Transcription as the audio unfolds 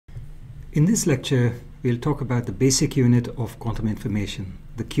In this lecture, we'll talk about the basic unit of quantum information,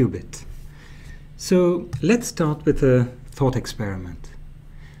 the qubit. So let's start with a thought experiment.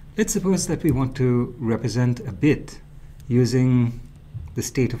 Let's suppose that we want to represent a bit using the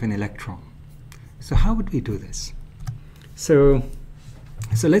state of an electron. So how would we do this? So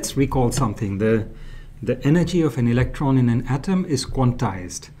let's recall something. The energy of an electron in an atom is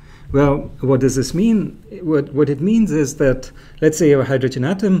quantized. Well, what does this mean? What it means is that, let's say you have a hydrogen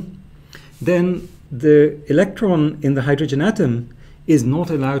atom, then the electron in the hydrogen atom is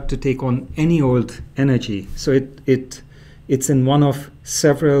not allowed to take on any old energy. So it's in one of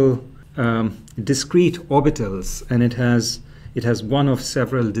several discrete orbitals, and it has one of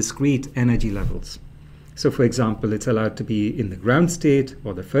several discrete energy levels. So for example, it's allowed to be in the ground state,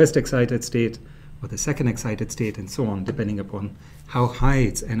 or the first excited state, or the second excited state, and so on, depending upon how high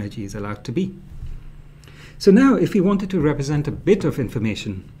its energy is allowed to be. So now, if we wanted to represent a bit of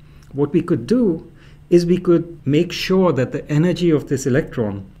information, what we could do is we could make sure that the energy of this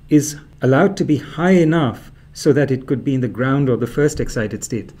electron is allowed to be high enough so that it could be in the ground or the first excited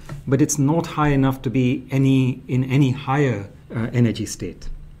state, but it's not high enough to be in any higher energy state.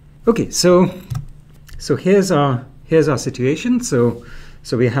 Okay, so here's our situation. So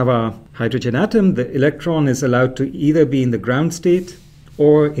we have our hydrogen atom. The electron is allowed to either be in the ground state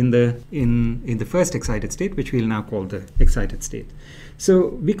or in the first excited state, which we'll now call the excited state. So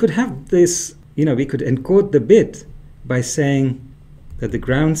we could have this, we could encode the bit by saying that the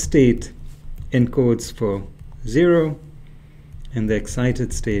ground state encodes for 0 and the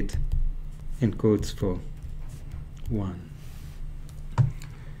excited state encodes for 1.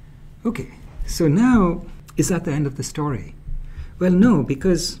 Okay, so now is that the end of the story? Well, no,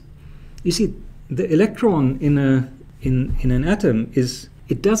 because you see, the electron in an atom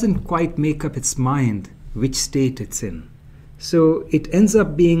it doesn't quite make up its mind which state it's in. So it ends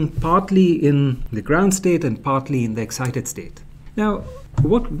up being partly in the ground state and partly in the excited state. Now,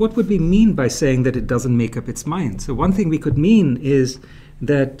 what would we mean by saying that it doesn't make up its mind? So one thing we could mean is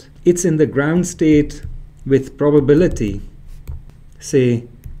that it's in the ground state with probability, say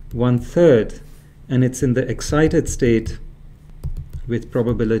 1/3, and it's in the excited state with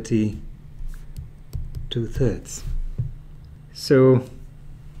probability 2/3. So,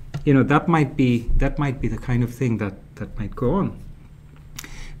 that might be the kind of thing that might go on.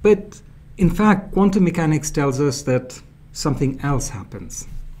 But in fact, quantum mechanics tells us that something else happens.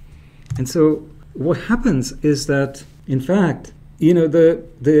 And so what happens is that, in fact,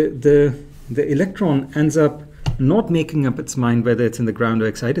 the electron ends up not making up its mind whether it's in the ground or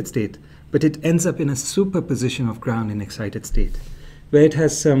excited state, but it ends up in a superposition of ground and excited state, where it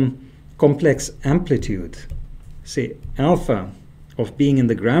has some complex amplitude, say alpha, of being in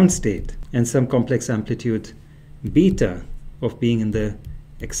the ground state, and some complex amplitude beta of being in the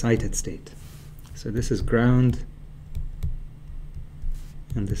excited state. So this is ground,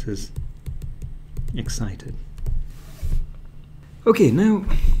 and this is excited. Okay, now,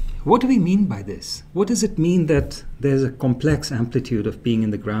 what do we mean by this? What does it mean that there's a complex amplitude of being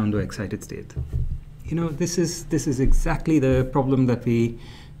in the ground or excited state? This is exactly the problem that we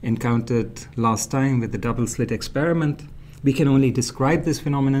encountered last time with the double slit experiment. We can only describe this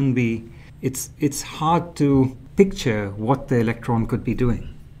phenomenon. It's hard to picture what the electron could be doing.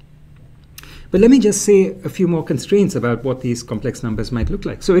 But let me just say a few more constraints about what these complex numbers might look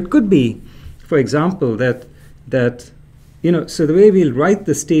like. So it could be, for example, that so the way we'll write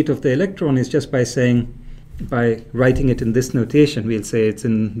the state of the electron is just by writing it in this notation. We'll say it's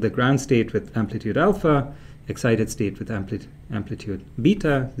in the ground state with amplitude alpha, excited state with amplitude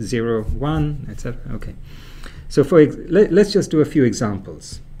beta, 0, 1, etc. Okay. So let's just do a few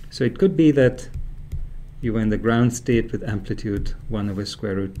examples. So it could be that you were in the ground state with amplitude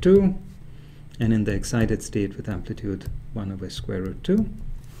 1/√2, and in the excited state with amplitude 1/√2.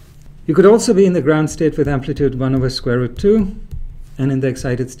 You could also be in the ground state with amplitude 1/√2, and in the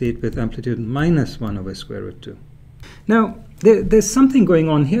excited state with amplitude -1/√2. Now, there's something going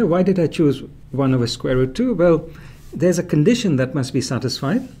on here. Why did I choose 1/√2? Well, there's a condition that must be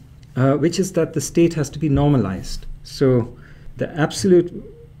satisfied, which is that the state has to be normalized. So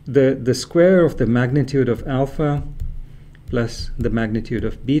the square of the magnitude of alpha plus the magnitude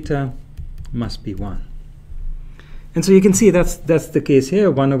of beta must be 1. And so you can see that's the case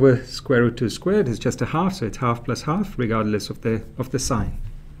here. 1/√2 squared is just a half, so it's half plus half, regardless of the sign.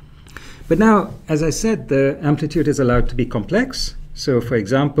 But now, as I said, the amplitude is allowed to be complex. So for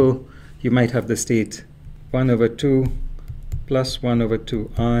example, you might have the state 1/2 plus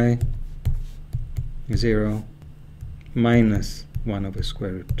 1/2i 0 minus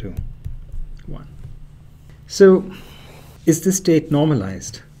 1/√2 1. So is this state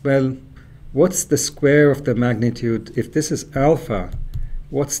normalized? Well, what's the square of the magnitude? If this is alpha,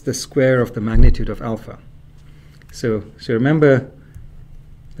 what's the square of the magnitude of alpha? So remember,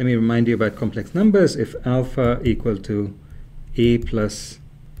 let me remind you about complex numbers. If alpha equal to a plus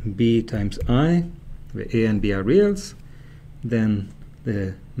b times I, where a and b are reals, then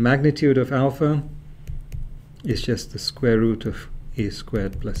the magnitude of alpha is just the square root of a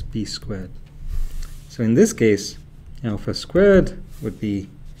squared plus b squared. So in this case, alpha squared would be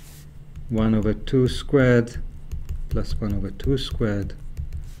 1 over 2 squared plus 1 over 2 squared,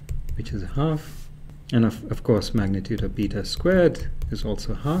 which is a half. And of course, magnitude of beta squared is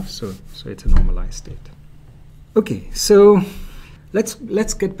also half, so it's a normalized state. Okay, so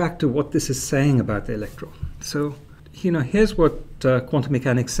let's get back to what this is saying about the electron. So, here's what quantum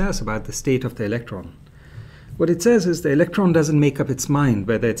mechanics says about the state of the electron. What it says is the electron doesn't make up its mind,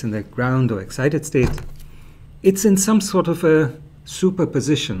 whether it's in the ground or excited state. It's in some sort of a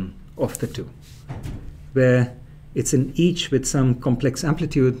superposition of the two, where it's in each with some complex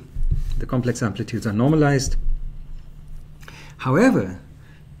amplitude. The complex amplitudes are normalized. However,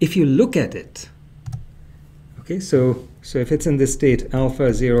 if you look at it, okay, so if it's in this state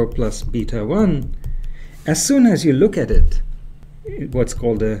alpha 0 plus beta 1, as soon as you look at it, what's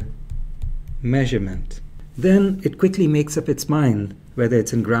called a measurement, then it quickly makes up its mind whether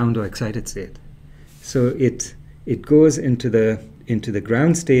it's in ground or excited state. So it goes into the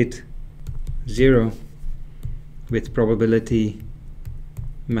ground state 0 with probability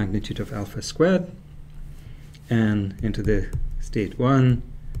magnitude of alpha squared, and into the state 1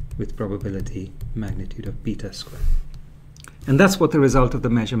 with probability magnitude of beta squared. And that's what the result of the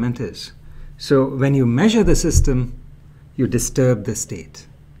measurement is. So when you measure the system, you disturb the state.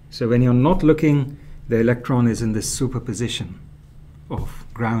 So when you're not looking, the electron is in this superposition of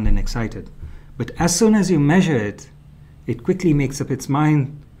ground and excited. But as soon as you measure it, it quickly makes up its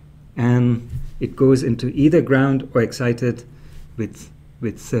mind, and it goes into either ground or excited with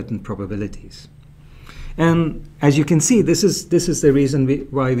certain probabilities. And as you can see, this is the reason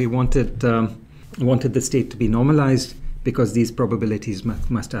why we wanted the state to be normalized, because these probabilities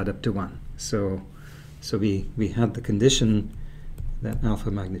must add up to 1. So we had the condition that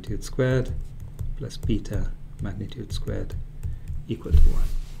alpha magnitude squared plus beta magnitude squared equal to 1.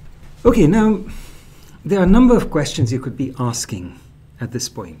 Okay, now there are a number of questions you could be asking at this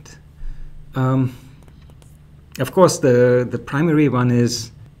point. Of course, the primary one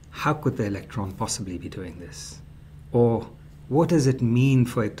is, how could the electron possibly be doing this? Or what does it mean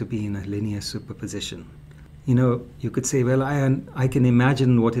for it to be in a linear superposition? You could say, well, I can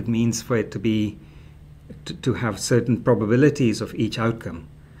imagine what it means for it to be to have certain probabilities of each outcome.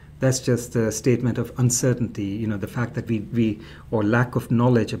 That's just a statement of uncertainty, the fact that we or lack of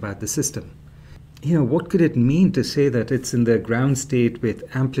knowledge about the system. What could it mean to say that it's in the ground state with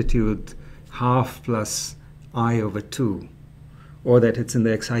amplitude half plus I over 2, or that it's in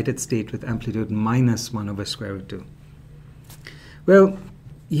the excited state with amplitude minus 1 over square root 2? Well,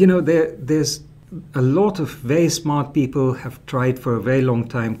 there's a lot of very smart people have tried for a very long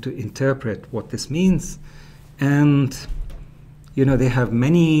time to interpret what this means, and they have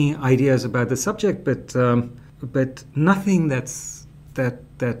many ideas about the subject, but nothing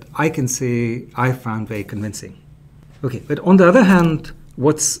that I can say I found very convincing. Okay, but on the other hand,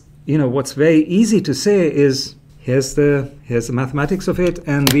 what's very easy to say is, here's the mathematics of it,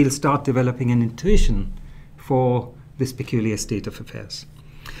 and we'll start developing an intuition for this peculiar state of affairs.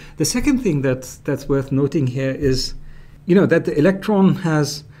 The second thing that's worth noting here is, that the electron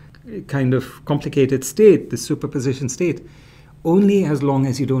has a kind of complicated state, the superposition state, only as long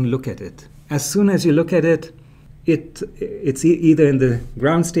as you don't look at it. As soon as you look at it, it's either in the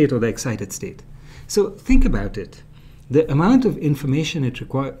ground state or the excited state. So think about it. The amount of information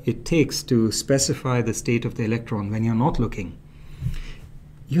it takes to specify the state of the electron when you're not looking,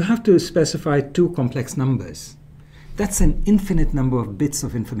 you have to specify 2 complex numbers. That's an infinite number of bits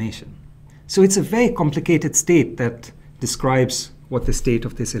of information. So it's a very complicated state that describes what the state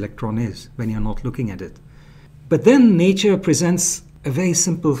of this electron is when you're not looking at it. But then nature presents a very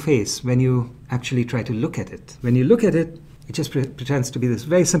simple face when you actually try to look at it. When you look at it, it just pretends to be this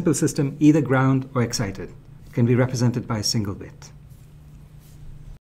very simple system, either ground or excited. It can be represented by a single bit.